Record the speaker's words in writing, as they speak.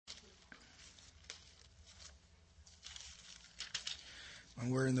when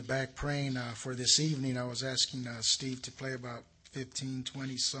we're in the back praying for this evening, I was asking Steve to play about 15,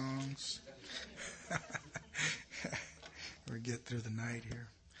 20 songs. We get through the night here.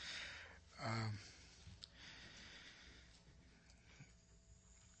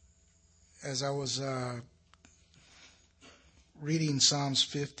 As I was reading Psalms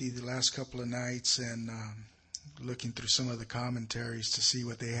 50 the last couple of nights and looking through some of the commentaries to see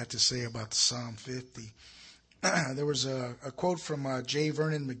what they had to say about the Psalm 50, there was a quote from J.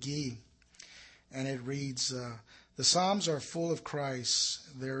 Vernon McGee, and it reads, "The Psalms are full of Christ.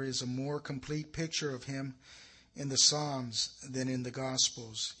 There is a more complete picture of him in the Psalms than in the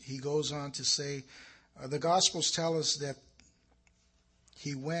Gospels." He goes on to say, the Gospels tell us that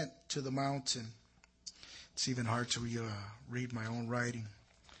he went to the mountain. It's even hard to read my own writing,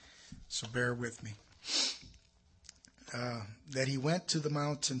 so bear with me. That he went to the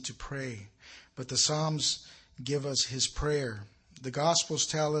mountain to pray, but the Psalms give us his prayer. The Gospels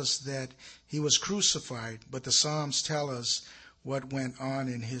tell us that he was crucified, but the Psalms tell us what went on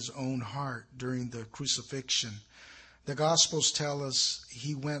in his own heart during the crucifixion. The Gospels tell us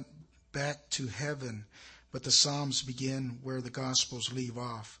he went back to heaven, but the Psalms begin where the Gospels leave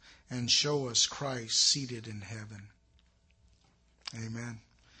off and show us Christ seated in heaven. Amen.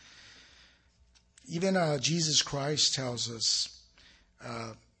 Even Jesus Christ tells us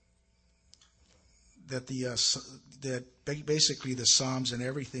that basically the Psalms and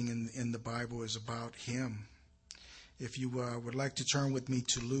everything in the Bible is about him. If you would like to turn with me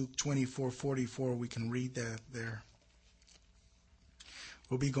to Luke 24:44, we can read that there.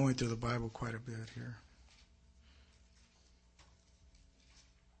 We'll be going through the Bible quite a bit here.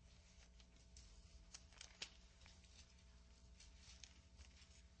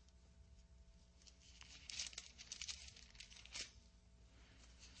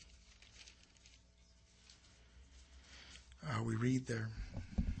 We read there.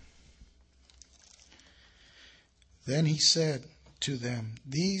 Then he said to them,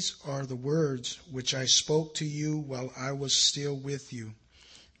 "These are the words which I spoke to you while I was still with you,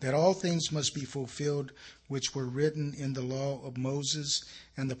 that all things must be fulfilled which were written in the law of Moses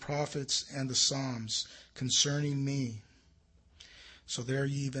and the prophets and the Psalms concerning me." So there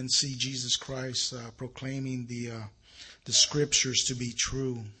you even see Jesus Christ proclaiming the scriptures to be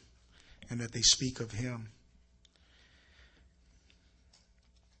true and that they speak of him.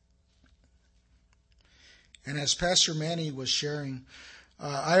 And as Pastor Manny was sharing,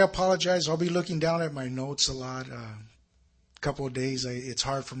 I apologize. I'll be looking down at my notes a lot. A couple of days, it's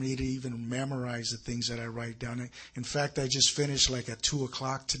hard for me to even memorize the things that I write down. In fact, I just finished like at 2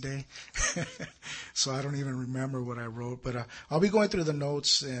 o'clock today. So I don't even remember what I wrote. But I'll be going through the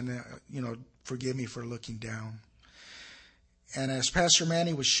notes and, forgive me for looking down. And as Pastor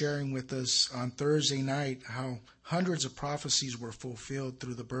Manny was sharing with us on Thursday night, how hundreds of prophecies were fulfilled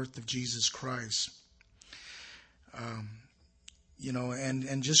through the birth of Jesus Christ.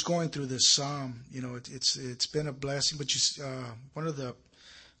 And just going through this psalm, it's been a blessing. But one of the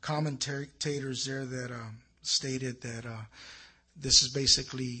commentators there that stated that this is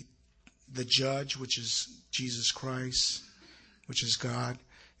basically the judge, which is Jesus Christ, which is God,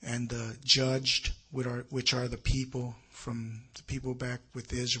 and the judged, which are the people, from the people back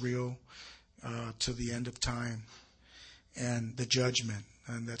with Israel to the end of time, and the judgment.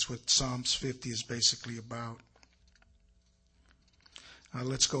 And that's what Psalms 50 is basically about.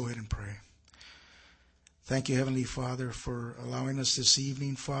 Let's go ahead and pray. Thank you, Heavenly Father, for allowing us this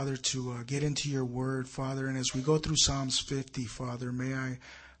evening, Father, to get into your word, Father. And as we go through Psalms 50, Father, may I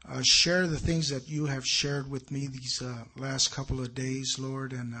share the things that you have shared with me these last couple of days,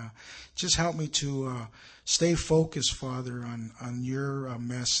 Lord. And just help me to stay focused, Father, on your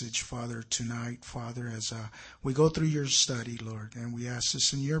message, Father, tonight, Father, as we go through your study, Lord. And we ask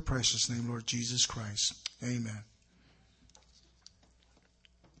this in your precious name, Lord Jesus Christ. Amen.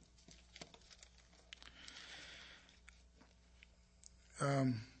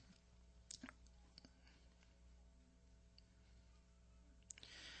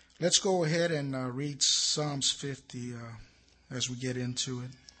 Let's go ahead and read Psalms 50 as we get into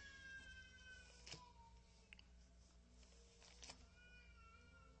it.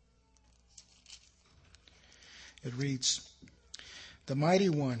 It reads, "The Mighty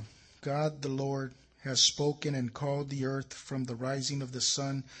One, God the Lord, has spoken and called the earth from the rising of the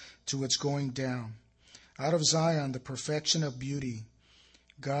sun to its going down. Out of Zion, the perfection of beauty,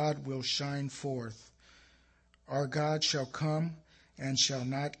 God will shine forth. Our God shall come and shall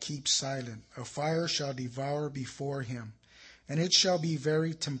not keep silent. A fire shall devour before him, and it shall be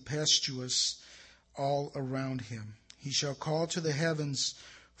very tempestuous all around him. He shall call to the heavens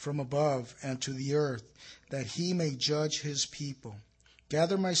from above and to the earth, that he may judge his people.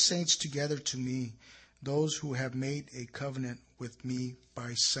 Gather my saints together to me, those who have made a covenant with me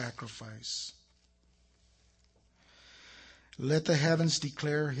by sacrifice. Let the heavens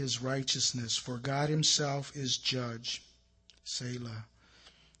declare his righteousness, for God himself is judge. Selah.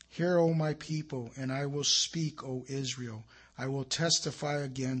 Hear, O my people, and I will speak, O Israel. I will testify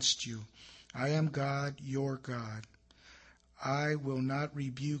against you. I am God, your God. I will not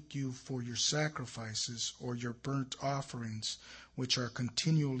rebuke you for your sacrifices or your burnt offerings, which are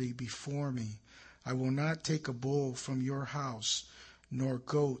continually before me. I will not take a bull from your house, nor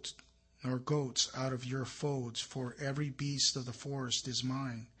goats out of your folds, for every beast of the forest is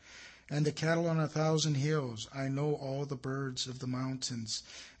mine, and the cattle on 1,000 hills. I know all the birds of the mountains,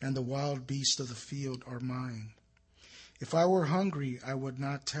 and the wild beasts of the field are mine. If I were hungry, I would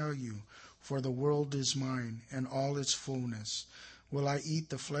not tell you, for the world is mine, and all its fullness. Will I eat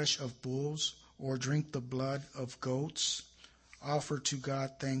the flesh of bulls, or drink the blood of goats? Offer to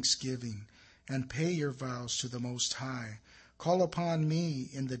God thanksgiving, and pay your vows to the Most High. Call upon me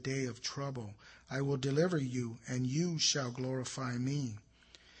in the day of trouble. I will deliver you, and you shall glorify me.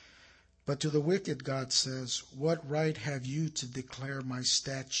 But to the wicked God says, what right have you to declare my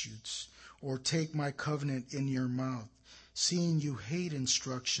statutes, or take my covenant in your mouth, seeing you hate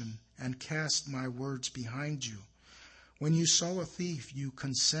instruction and cast my words behind you? When you saw a thief, you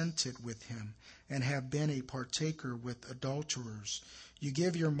consented with him, and have been a partaker with adulterers. You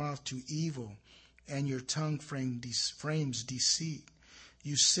give your mouth to evil, and your tongue frames deceit.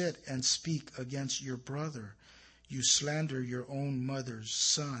 You sit and speak against your brother. You slander your own mother's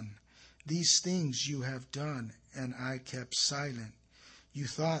son. These things you have done, and I kept silent. You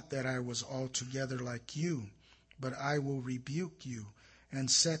thought that I was altogether like you, but I will rebuke you and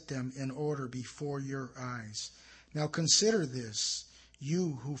set them in order before your eyes. Now consider this,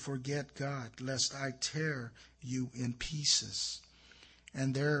 you who forget God, lest I tear you in pieces,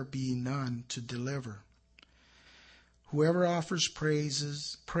 and there be none to deliver. Whoever offers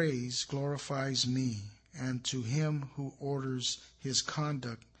praise glorifies me, and to him who orders his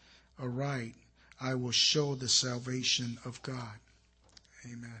conduct aright, I will show the salvation of God.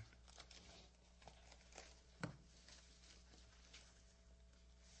 Amen.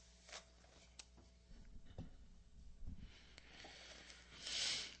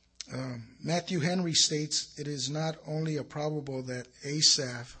 Matthew Henry states, it is not only probable that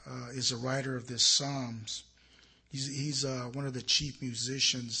Asaph is a writer of this Psalms. He's one of the chief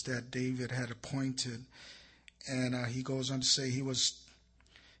musicians that David had appointed. And he goes on to say he was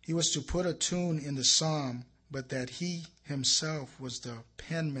to put a tune in the psalm, but that he himself was the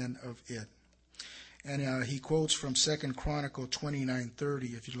penman of it. And he quotes from 2 Chronicle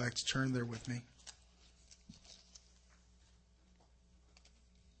 29:30, if you'd like to turn there with me.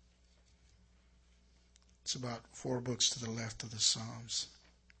 It's about 4 books to the left of the Psalms.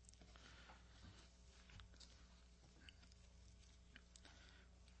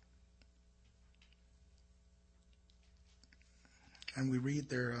 And we read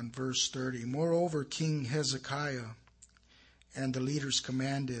there on verse 30, Moreover, King Hezekiah and the leaders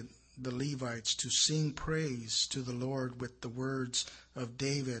commanded the Levites to sing praise to the Lord with the words of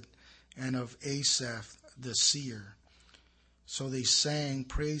David and of Asaph the seer. So they sang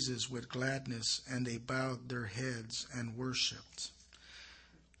praises with gladness, and they bowed their heads and worshipped.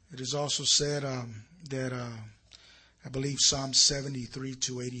 It is also said that I believe Psalm 73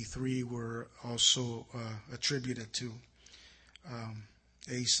 to 83 were also attributed to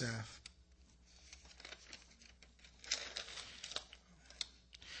Asaph.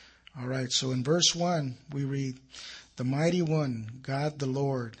 All right, so in verse 1 we read, The mighty one, God the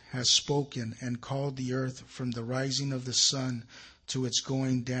Lord, has spoken and called the earth from the rising of the sun to its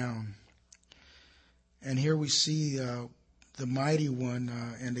going down. And here we see the mighty one,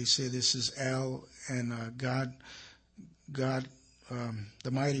 and they say this is El, and God,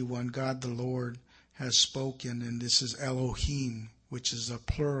 the mighty one, God the Lord, has spoken, and this is Elohim, which is a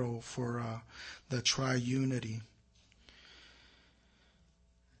plural for the triunity.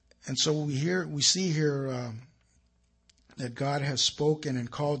 And so we see here that God has spoken and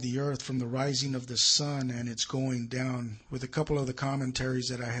called the earth from the rising of the sun and its going down. With a couple of the commentaries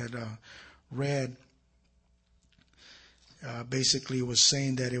that I had read, basically it was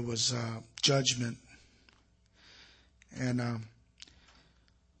saying that it was judgment. And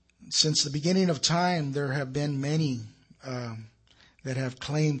since the beginning of time, there have been many that have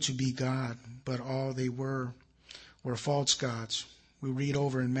claimed to be God, but all they were false gods. We read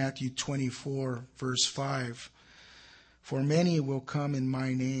over in Matthew 24, verse 5, For many will come in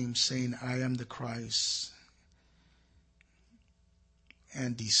my name, saying, I am the Christ,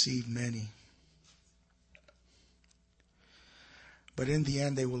 and deceive many. but in the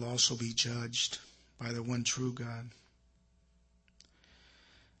end they will also be judged by the one true God.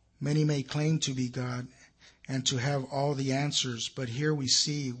 Many may claim to be God and to have all the answers, but here we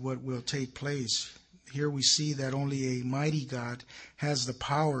see what will take place. Here we see that only a mighty God has the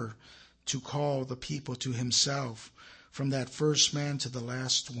power to call the people to himself, from that first man to the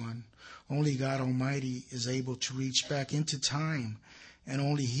last one. Only God Almighty is able to reach back into time, and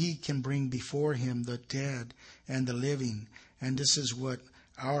only he can bring before him the dead and the living. And this is what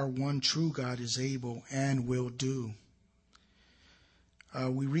our one true God is able and will do.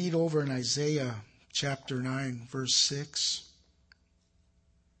 We read over in Isaiah chapter 9, verse 6.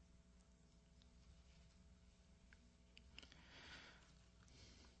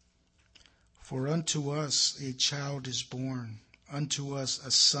 For unto us a child is born, unto us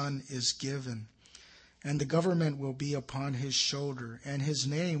a son is given, and the government will be upon his shoulder, and his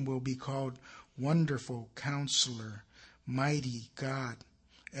name will be called Wonderful Counselor, Mighty God,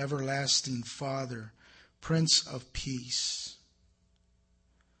 Everlasting Father, Prince of Peace.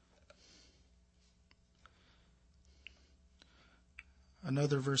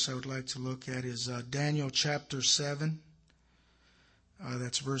 Another verse I would like to look at is Daniel chapter 7.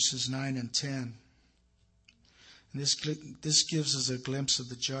 That's verses 9 and 10. And this gives us a glimpse of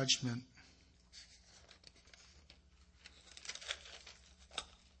the judgment.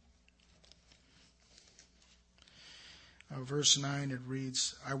 Verse 9, it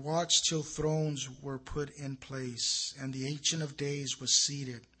reads, I watched till thrones were put in place, and the Ancient of Days was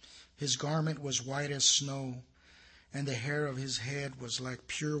seated. His garment was white as snow, and the hair of his head was like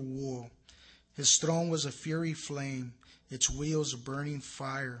pure wool. His throne was a fiery flame, its wheels a burning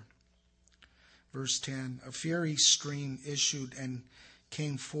fire. Verse 10, a fiery stream issued and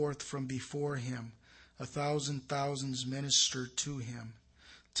came forth from before him. 1,000 thousands ministered to him.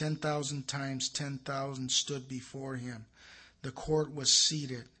 10,000 times 10,000 stood before him. The court was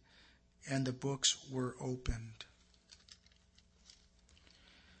seated, and the books were opened.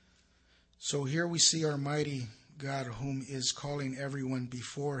 So here we see our mighty God, whom is calling everyone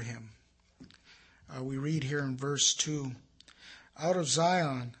before him. We read here in verse 2, out of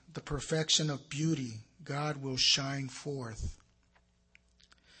Zion, the perfection of beauty, God will shine forth.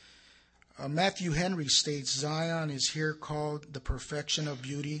 Matthew Henry states Zion is here called the perfection of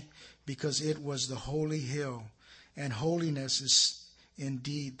beauty because it was the holy hill, and holiness is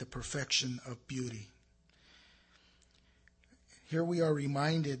indeed the perfection of beauty. Here we are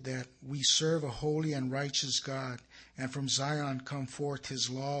reminded that we serve a holy and righteous God, and from Zion come forth his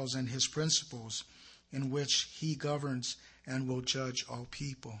laws and his principles, in which he governs and will judge all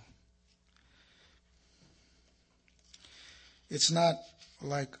people. It's not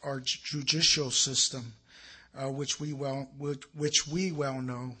like our judicial system, which we well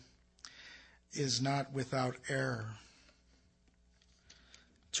know is not without error.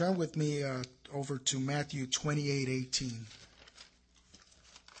 Turn with me over to Matthew 28:18.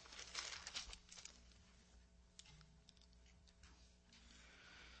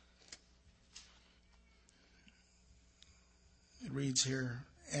 It reads here,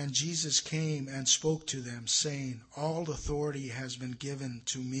 and Jesus came and spoke to them, saying, all authority has been given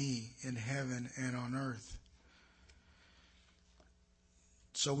to me in heaven and on earth.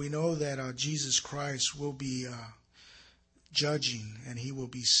 So we know that Jesus Christ will be judging, and he will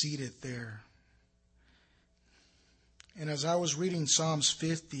be seated there. And as I was reading Psalms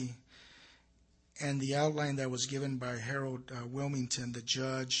 50 and the outline that was given by Harold Wilmington, the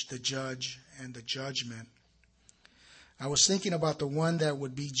judge, and the judgment, I was thinking about the one that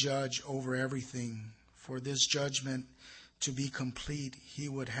would be judge over everything. For this judgment to be complete, he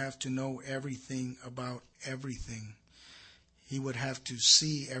would have to know everything about everything. He would have to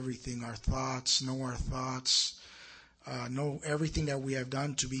see everything, our thoughts, know our thoughts, know everything that we have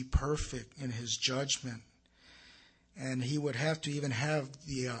done to be perfect in his judgment. And he would have to even have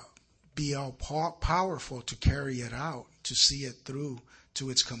be all powerful to carry it out, to see it through to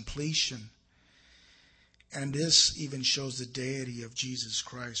its completion. And this even shows the deity of Jesus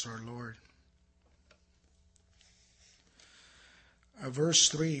Christ, our Lord. Verse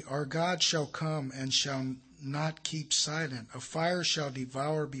 3, our God shall come and shall not keep silent. A fire shall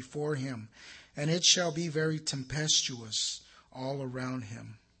devour before him, and it shall be very tempestuous all around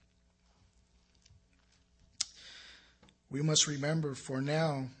him. We must remember, for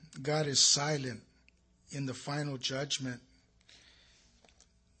now, God is silent in the final judgment,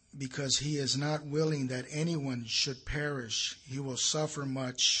 because he is not willing that anyone should perish. He will suffer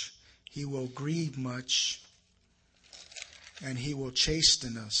much, he will grieve much, and he will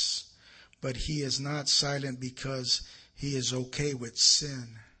chasten us. But he is not silent because he is okay with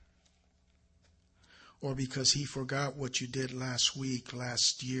sin. or because he forgot what you did last week,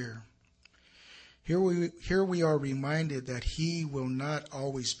 last year. Here we are reminded that he will not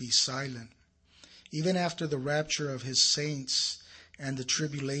always be silent. Even after the rapture of his saints and the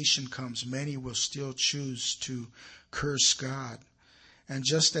tribulation comes, many will still choose to curse God. And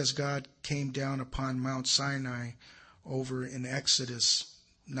just as God came down upon Mount Sinai over in Exodus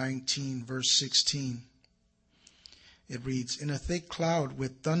 19, verse 16, it reads, "In a thick cloud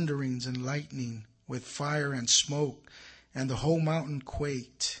with thunderings and lightning, with fire and smoke, and the whole mountain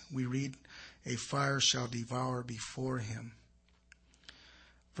quaked." We read, "A fire shall devour before him."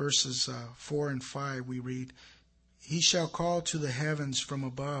 Verses 4 and 5, we read, "He shall call to the heavens from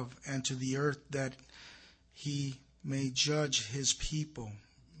above, and to the earth that he may judge his people."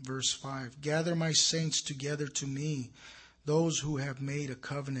 Verse 5, "Gather my saints together to me, those who have made a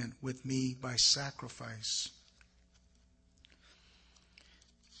covenant with me by sacrifice."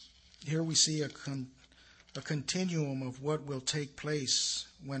 Here we see a continuum of what will take place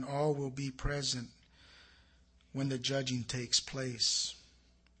when all will be present when the judging takes place.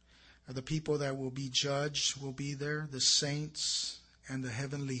 The people that will be judged will be there, the saints and the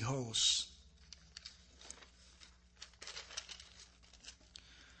heavenly hosts.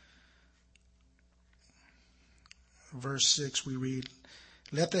 Verse 6 we read,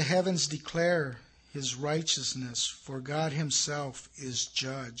 "Let the heavens declare his righteousness, for God himself is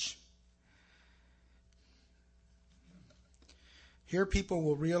judge." Here people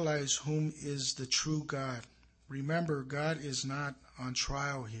will realize whom is the true God. Remember, God is not on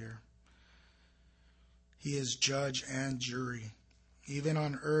trial here. He is judge and jury. Even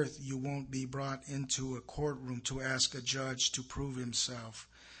on earth, you won't be brought into a courtroom to ask a judge to prove himself,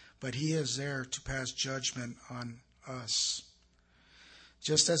 but he is there to pass judgment on us.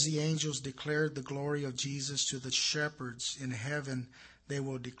 Just as the angels declared the glory of Jesus to the shepherds in heaven, they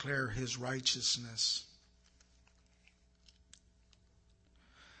will declare his righteousness.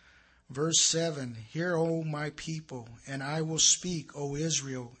 Verse 7, "Hear, O my people, and I will speak, O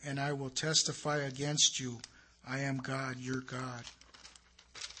Israel, and I will testify against you. I am God, your God."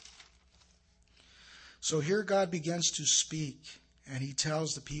 So here God begins to speak, and he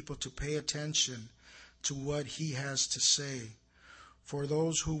tells the people to pay attention to what he has to say. For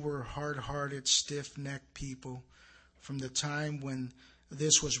those who were hard-hearted, stiff-necked people, from the time when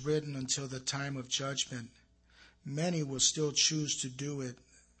this was written until the time of judgment, many will still choose to do it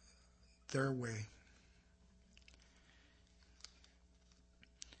their way.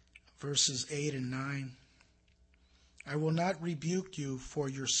 Verses 8 and 9, "I will not rebuke you for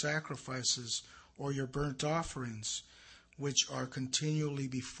your sacrifices or your burnt offerings, which are continually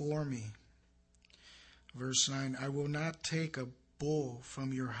before me." Verse 9, "I will not take a bull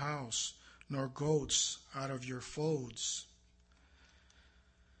from your house, nor goats out of your folds."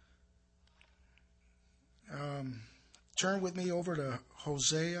 Turn with me over to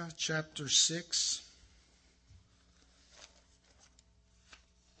Hosea chapter 6.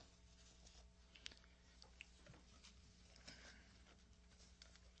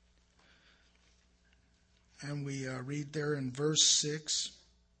 And we read there in verse 6,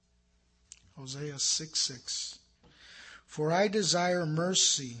 Hosea 6:6. "For I desire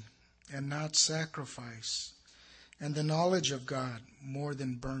mercy and not sacrifice, and the knowledge of God more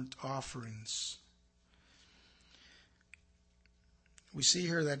than burnt offerings." We see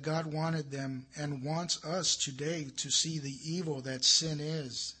here that God wanted them and wants us today to see the evil that sin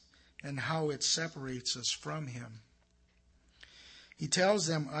is and how it separates us from him. He tells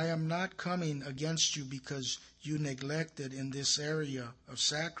them, "I am not coming against you because you neglected in this area of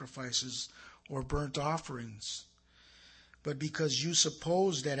sacrifices or burnt offerings, but because you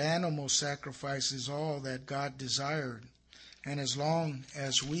suppose that animal sacrifice is all that God desired. And as long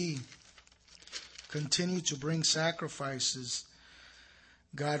as we continue to bring sacrifices,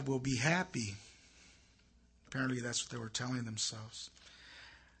 God will be happy." Apparently that's what they were telling themselves.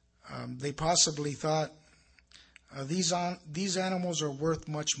 They possibly thought, these animals are worth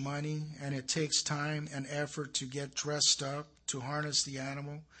much money, and it takes time and effort to get dressed up, to harness the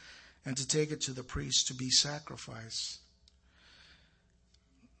animal, and to take it to the priest to be sacrificed.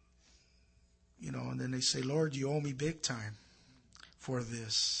 And then they say, "Lord, you owe me big time for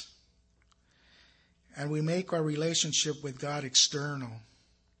this." And we make our relationship with God external.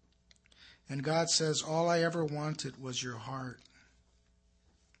 And God says, "All I ever wanted was your heart."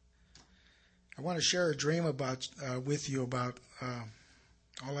 I want to share a dream with you about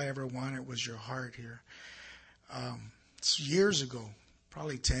all I ever wanted was your heart here. It's years ago,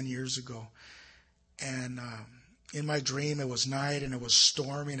 probably 10 years ago. And in my dream, it was night and it was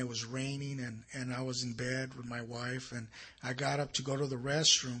storming, it was raining, and I was in bed with my wife. And I got up to go to the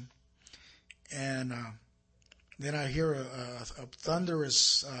restroom. And then I hear a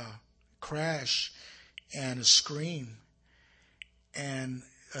thunderous crash and a scream, and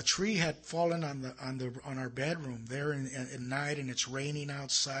a tree had fallen on our bedroom there at night, and it's raining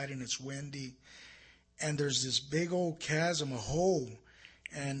outside and it's windy, and there's this big old chasm, a hole,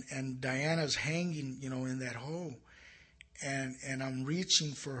 and Diana's hanging, in that hole, and I'm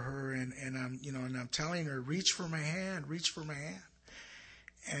reaching for her, and I'm telling her, reach for my hand,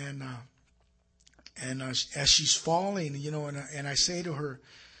 and as she's falling, and I say to her,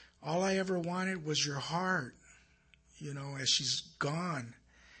 all I ever wanted was your heart, as she's gone.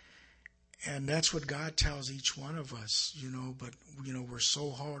 And that's what God tells each one of us, but, we're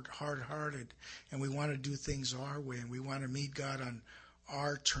so hard-hearted, and we want to do things our way, and we want to meet God on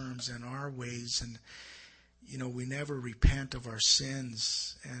our terms and our ways, and, we never repent of our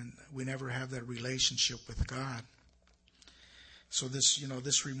sins, and we never have that relationship with God. So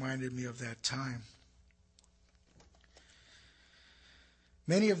this reminded me of that time.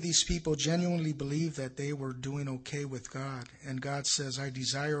 Many of these people genuinely believe that they were doing okay with God, and God says, I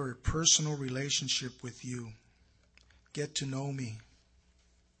desire a personal relationship with you. Get to know me.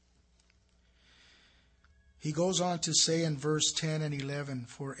 He goes on to say in verse 10 and 11,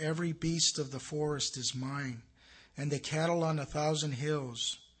 for every beast of the forest is mine, and the cattle on 1,000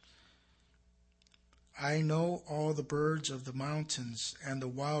 hills. I know all the birds of the mountains, and the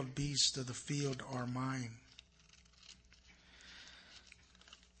wild beasts of the field are mine.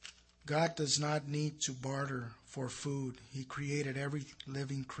 God does not need to barter for food. He created every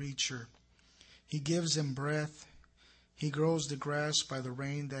living creature. He gives them breath. He grows the grass by the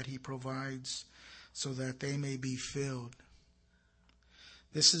rain that he provides so that they may be filled.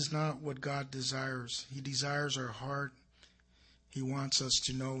 This is not what God desires. He desires our heart. He wants us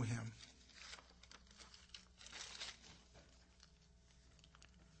to know him.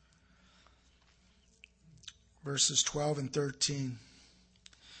 Verses 12 and 13.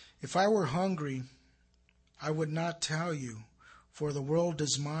 If I were hungry, I would not tell you, for the world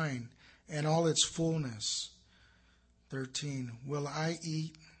is mine and all its fullness. 13. Will I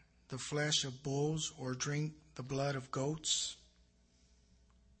eat the flesh of bulls or drink the blood of goats?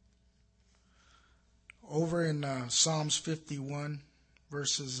 Over in Psalms 51,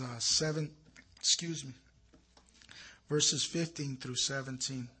 verses 15 through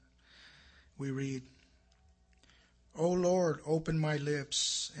 17, we read, O Lord, open my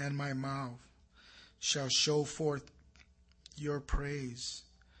lips, and my mouth shall show forth your praise.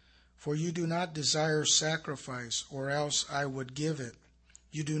 For you do not desire sacrifice, or else I would give it.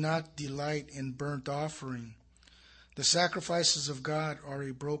 You do not delight in burnt offering. The sacrifices of God are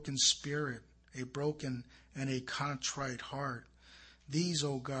a broken spirit, a broken and a contrite heart. These,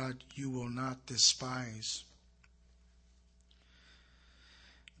 O God, you will not despise.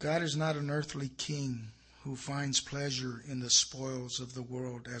 God is not an earthly king who finds pleasure in the spoils of the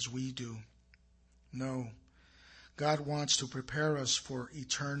world as we do. No, God wants to prepare us for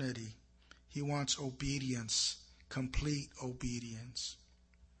eternity. He wants obedience, complete obedience.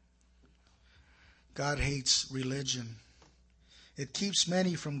 God hates religion. It keeps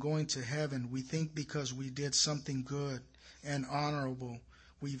many from going to heaven. We think because we did something good and honorable,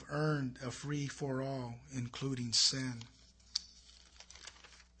 we've earned a free for all, including sin.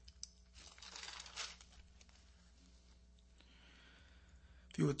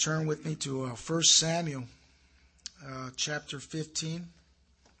 If you would turn with me to 1 Samuel chapter 15.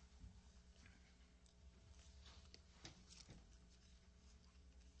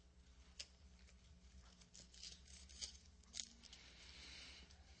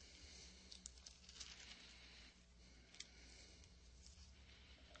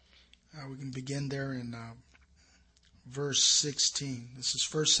 We can begin there in verse 16. This is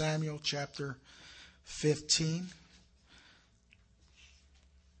 1 Samuel chapter 15.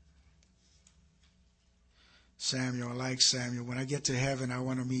 Samuel, I like Samuel. When I get to heaven, I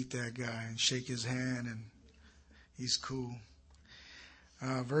want to meet that guy and shake his hand, and he's cool.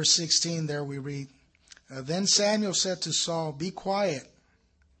 Verse 16, there we read, Then Samuel said to Saul, Be quiet,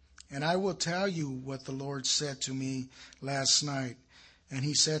 and I will tell you what the Lord said to me last night. And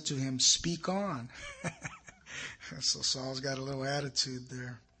he said to him, Speak on. So Saul's got a little attitude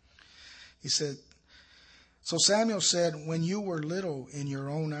there. He said, So Samuel said, When you were little in your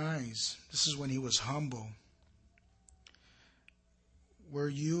own eyes, this is when he was humble, were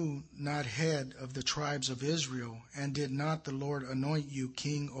you not head of the tribes of Israel, and did not the Lord anoint you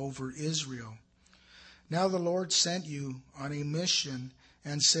king over Israel? Now the Lord sent you on a mission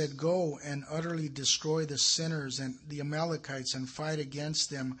and said, Go and utterly destroy the sinners and the Amalekites and fight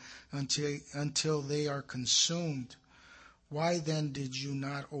against them until they are consumed. Why then did you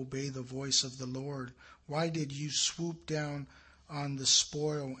not obey the voice of the Lord? Why did you swoop down on the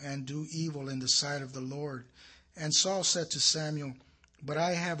spoil and do evil in the sight of the Lord?" And Saul said to Samuel, "But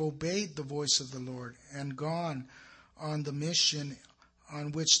I have obeyed the voice of the Lord and gone on the mission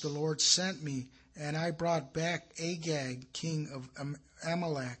on which the Lord sent me, and I brought back Agag, king of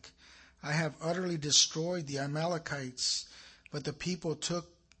Amalek. I have utterly destroyed the Amalekites, but the people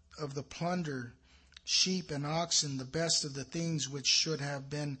took of the plunder, sheep and oxen, the best of the things which should have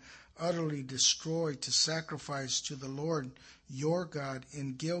been utterly destroyed, to sacrifice to the Lord your God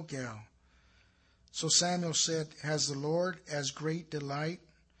in Gilgal." So Samuel said, "Has the Lord as great delight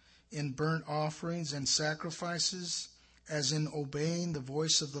in burnt offerings and sacrifices as in obeying the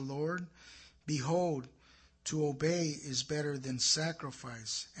voice of the Lord? Behold, to obey is better than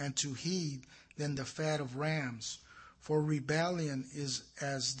sacrifice, and to heed than the fat of rams. For rebellion is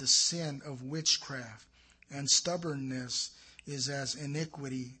as the sin of witchcraft, and stubbornness is as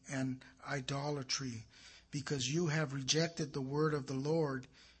iniquity and idolatry. Because you have rejected the word of the Lord,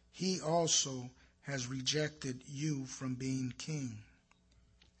 he also has rejected you from being king."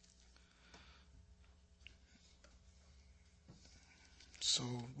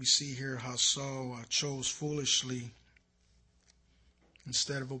 So we see here how Saul chose foolishly.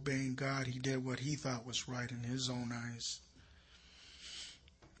 Instead of obeying God, he did what he thought was right in his own eyes.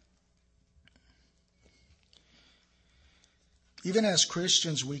 Even as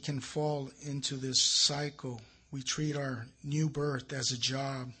Christians, we can fall into this cycle. We treat our new birth as a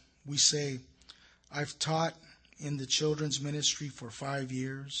job. We say, "I've taught in the children's ministry for 5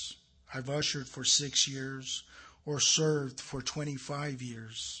 years. I've ushered for 6 years, or served for 25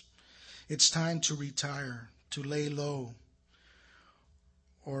 years. It's time to retire, to lay low."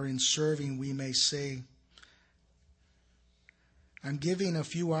 Or in serving, we may say, "I'm giving a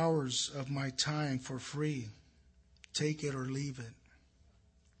few hours of my time for free. Take it or leave it."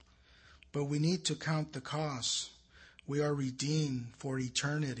 But we need to count the cost. We are redeemed for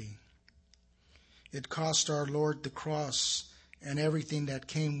eternity. It cost our Lord the cross and everything that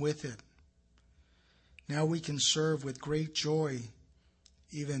came with it. Now we can serve with great joy,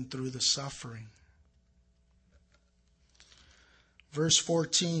 even through the suffering. Verse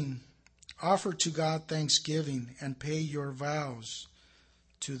 14, "Offer to God thanksgiving and pay your vows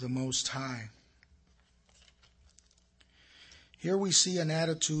to the Most High." Here we see an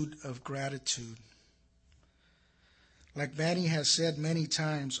attitude of gratitude. Like Manny has said many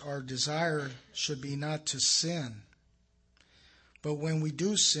times, our desire should be not to sin. But when we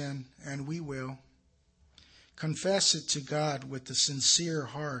do sin, and we will, confess it to God with a sincere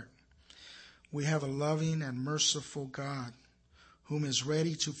heart. We have a loving and merciful God whom is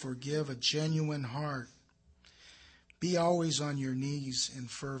ready to forgive a genuine heart. Be always on your knees in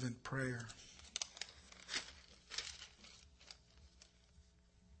fervent prayer.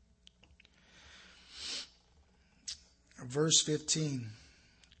 Verse 15,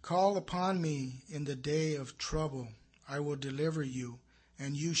 "Call upon me in the day of trouble. I will deliver you,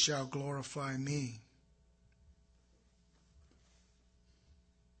 and you shall glorify me."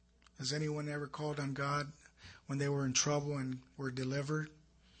 Has anyone ever called on God when they were in trouble and were delivered?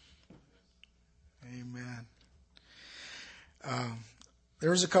 Amen.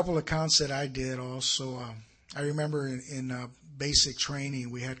 There was a couple of accounts that I did also. I remember in basic training,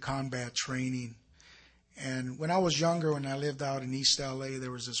 we had combat training. And when I was younger, when I lived out in East LA,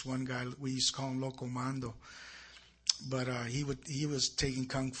 there was this one guy, we used to call him Loco Mando. But he was taking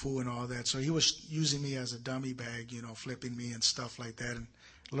kung fu and all that. So he was using me as a dummy bag, flipping me and stuff like that, and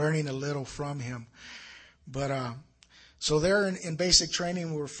learning a little from him. But so there in basic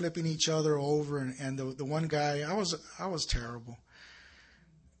training, we were flipping each other over, and the one guy, I was terrible.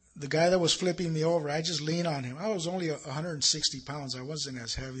 The guy that was flipping me over, I just leaned on him. I was only 160 pounds. I wasn't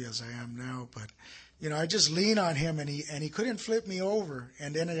as heavy as I am now, but I just leaned on him, and he couldn't flip me over.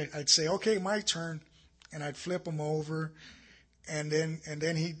 And then I'd say, "Okay, my turn," and I'd flip him over, and then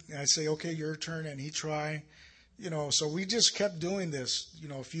I'd say, "Okay, your turn," and he'd try, So we just kept doing this,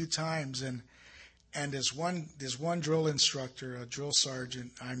 a few times, and this one drill instructor, a drill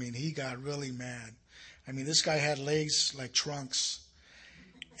sergeant, he got really mad. This guy had legs like trunks.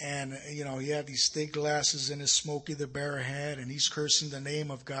 And, he had these thick glasses and his Smokey the Bear hat, and he's cursing the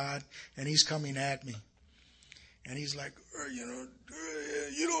name of God, and he's coming at me. And he's like,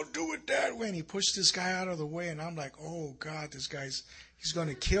 you don't do it that way. And he pushed this guy out of the way, and I'm like, oh, God, he's going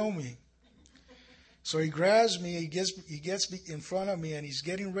to kill me. So he grabs me, he gets me in front of me, and he's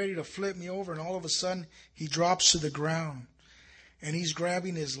getting ready to flip me over, and all of a sudden, he drops to the ground. And he's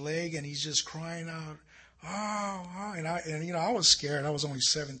grabbing his leg, and he's just crying out, "Oh," and I was scared. I was only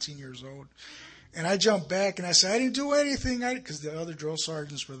 17 years old, And I jumped back and I said, I didn't do anything. Because the other drill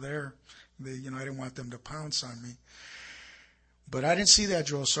sergeants were there. I didn't want them to pounce on me. But I didn't see that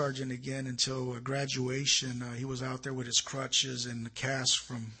drill sergeant again until graduation. He was out there with his crutches and the cast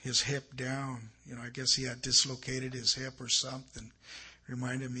from his hip down. I guess he had dislocated his hip or something.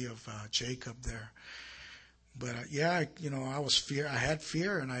 Reminded me of Jacob there. But I was fear. I had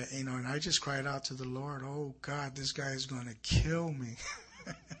fear, and I just cried out to the Lord, "Oh God, this guy is going to kill me."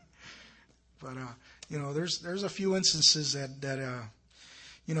 But there's a few instances that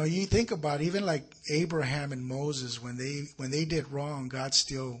you think about, even like Abraham and Moses, when they did wrong, God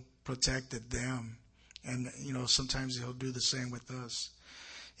still protected them, and sometimes He'll do the same with us.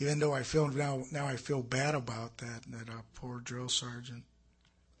 Even though I feel now I feel bad about that poor drill sergeant.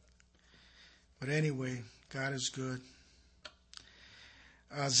 But anyway, God is good.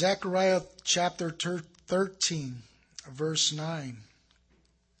 Zechariah chapter 13, verse 9.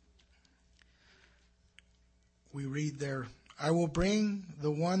 We read there, I will bring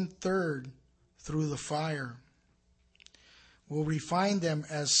the 1/3 through the fire, will refine them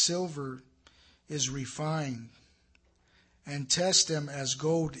as silver is refined, and test them as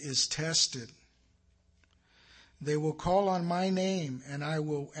gold is tested. They will call on my name, and I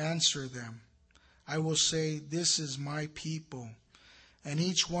will answer them. I will say, this is my people, and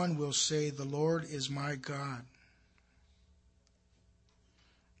each one will say, the Lord is my God.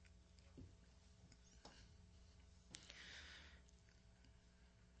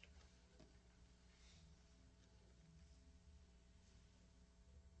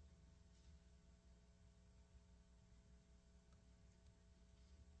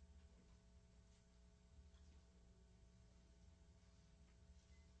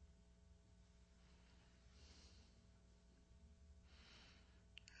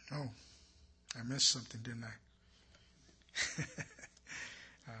 Oh, I missed something, didn't I?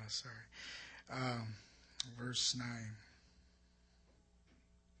 Sorry. Verse 9.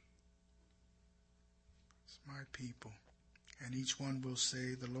 It's my people. And each one will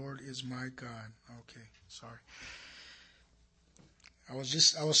say, the Lord is my God. Okay, sorry. I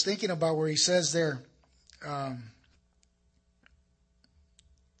was thinking about where he says there, and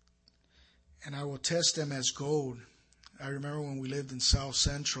I will test them as gold. I remember when we lived in South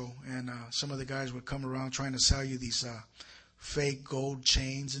Central, and some of the guys would come around trying to sell you these fake gold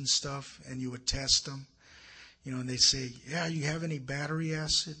chains and stuff, and you would test them, and they'd say, yeah, you have any battery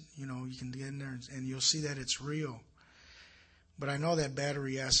acid? You can get in there and you'll see that it's real. But I know that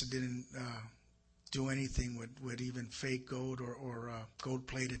battery acid didn't do anything with even fake gold or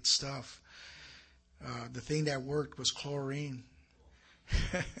gold-plated stuff. The thing that worked was chlorine.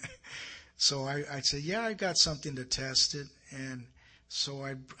 So I'd say, yeah, I got something to test it. And so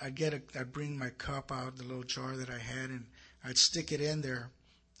I'd bring my cup out, the little jar that I had, and I'd stick it in there.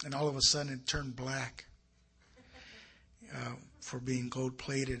 And all of a sudden it turned black for being gold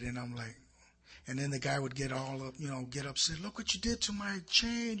plated. And I'm like, and then the guy would get all up, get upset. Look what you did to my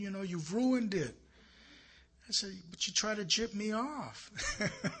chain. You've ruined it. I said, but you try to jip me off.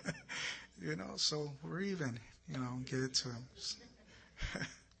 So we're even, get it to him.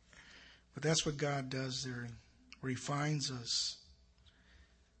 But that's what God does there. He refines us.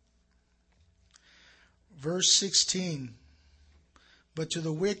 Verse 16. But to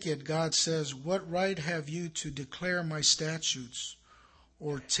the wicked, God says, what right have you to declare my statutes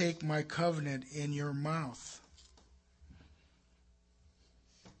or take my covenant in your mouth?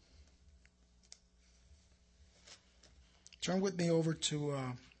 Turn with me over to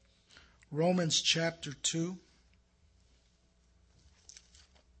Romans chapter 2.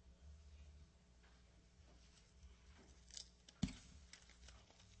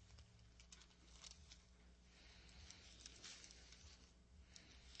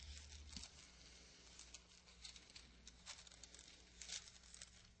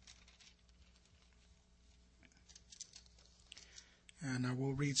 And I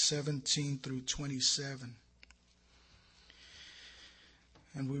will read 17 through 27.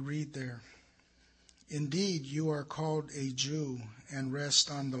 And we read there, indeed, you are called a Jew and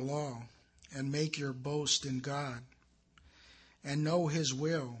rest on the law and make your boast in God and know his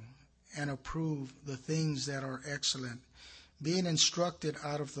will and approve the things that are excellent, being instructed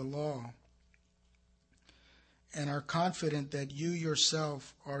out of the law, and are confident that you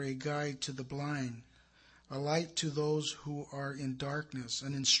yourself are a guide to the blind, a light to those who are in darkness,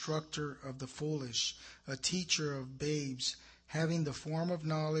 an instructor of the foolish, a teacher of babes, having the form of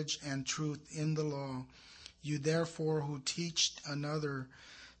knowledge and truth in the law. You therefore who teach another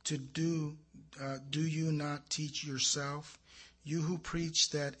to do you not teach yourself? You who preach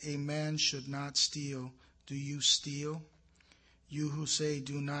that a man should not steal, do you steal? You who say,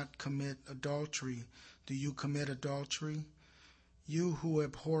 do not commit adultery, do you commit adultery? You who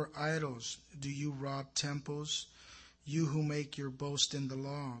abhor idols, do you rob temples? You who make your boast in the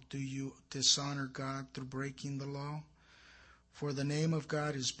law, do you dishonor God through breaking the law? For the name of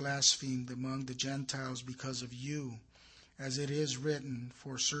God is blasphemed among the Gentiles because of you. As it is written,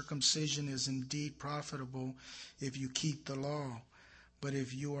 for circumcision is indeed profitable if you keep the law. But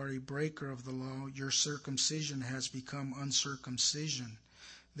if you are a breaker of the law, your circumcision has become uncircumcision.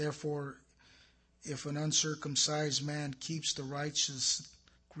 Therefore, if an uncircumcised man keeps the righteous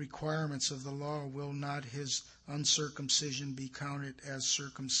requirements of the law, will not his uncircumcision be counted as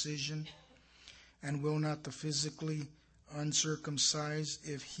circumcision? And will not the physically uncircumcised,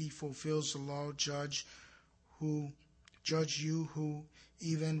 if he fulfills the law, judge you who,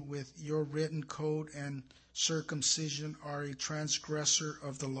 even with your written code and circumcision, are a transgressor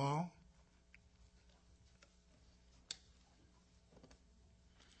of the law?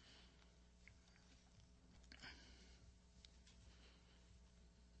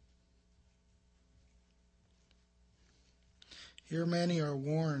 Here many are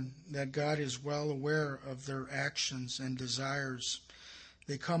warned that God is well aware of their actions and desires.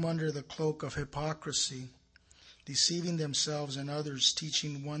 They come under the cloak of hypocrisy, deceiving themselves and others,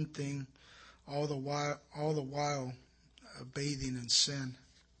 teaching one thing, all the while bathing in sin.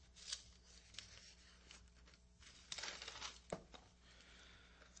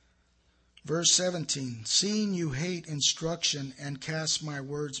 Verse 17, seeing you hate instruction and cast my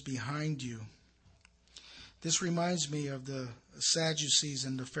words behind you. This reminds me of the Sadducees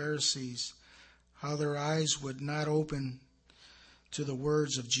and the Pharisees, how their eyes would not open to the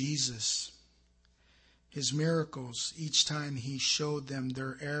words of Jesus. His miracles, each time he showed them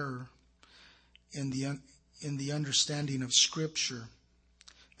their error in the understanding of Scripture,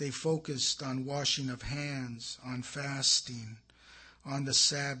 they focused on washing of hands, on fasting, on the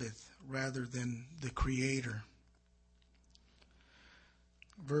Sabbath, rather than the Creator.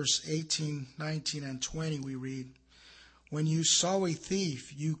 Verse 18, 19, and 20 we read, when you saw a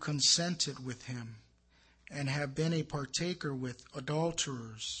thief, you consented with him, and have been a partaker with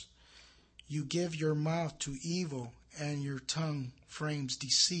adulterers. You give your mouth to evil, and your tongue frames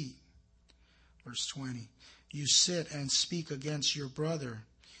deceit. Verse 20, you sit and speak against your brother.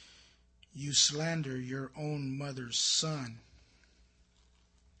 You slander your own mother's son.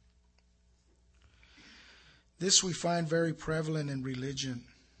 This we find very prevalent in religion.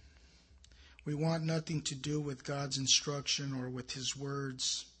 We want nothing to do with God's instruction or with His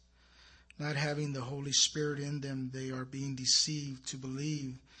words. Not having the Holy Spirit in them, they are being deceived to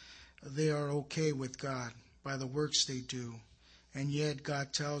believe they are okay with God by the works they do. And yet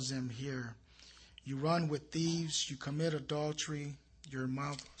God tells them here, you run with thieves, you commit adultery, your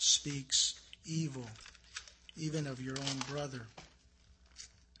mouth speaks evil, even of your own brother.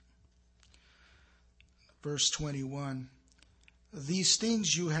 Verse 21, these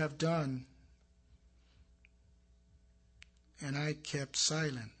things you have done, and I kept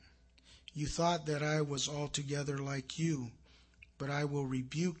silent. You thought that I was altogether like you, but I will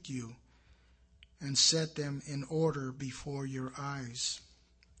rebuke you and set them in order before your eyes.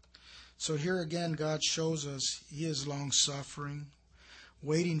 So here again, God shows us He is long-suffering,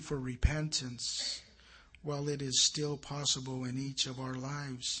 waiting for repentance, while it is still possible in each of our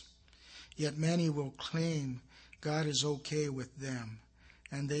lives. Yet many will claim God is okay with them,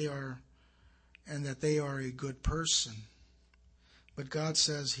 and that they are a good person. But God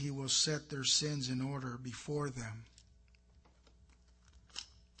says He will set their sins in order before them.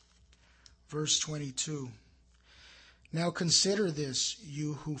 Verse 22. Now consider this,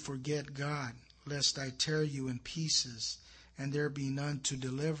 you who forget God, lest I tear you in pieces, and there be none to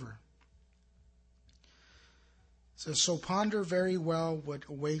deliver. So ponder very well what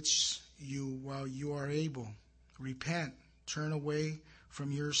awaits you while you are able. Repent, turn away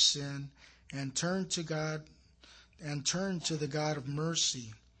from your sin, and turn to God, and turn to the God of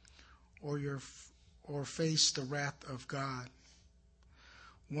mercy, or face the wrath of God.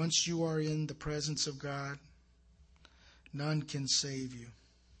 Once you are in the presence of God, none can save you.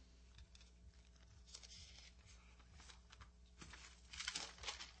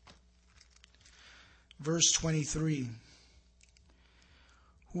 Verse 23.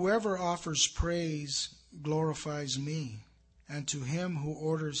 Whoever offers praise glorifies me, and to him who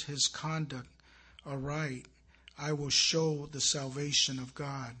orders his conduct aright, I will show the salvation of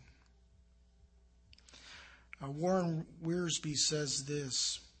God. Warren Wiersbe says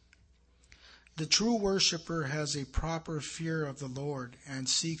this: the true worshiper has a proper fear of the Lord and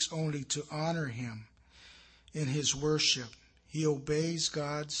seeks only to honor Him in his worship. He obeys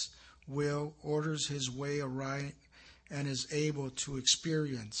God's will, orders his way aright, and is able to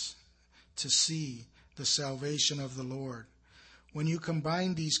experience, to see the salvation of the Lord. When you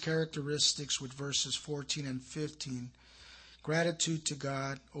combine these characteristics with verses 14 and 15, gratitude to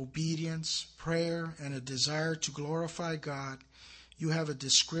God, obedience, prayer, and a desire to glorify God, you have a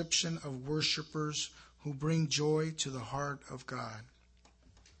description of worshipers who bring joy to the heart of God.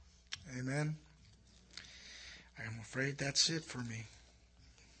 Amen. I'm afraid that's it for me.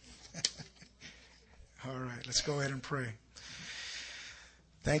 All right, let's go ahead and pray.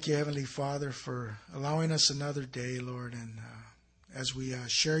 Thank you, Heavenly Father, for allowing us another day, Lord, and as we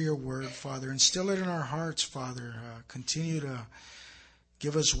share your word, Father, instill it in our hearts, Father. Continue to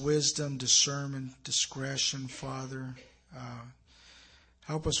give us wisdom, discernment, discretion, Father.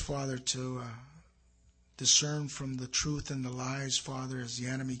 Help us, Father, to discern from the truth and the lies, Father, as the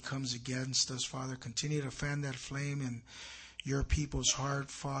enemy comes against us, Father. Continue to fan that flame in your people's heart,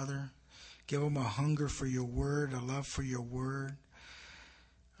 Father. Give them a hunger for your word, a love for your word.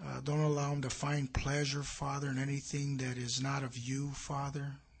 Don't allow them to find pleasure, Father, in anything that is not of you,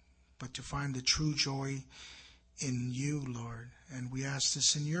 Father, but to find the true joy in you, Lord. And we ask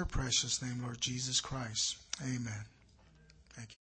this in your precious name, Lord Jesus Christ. Amen. Thank you.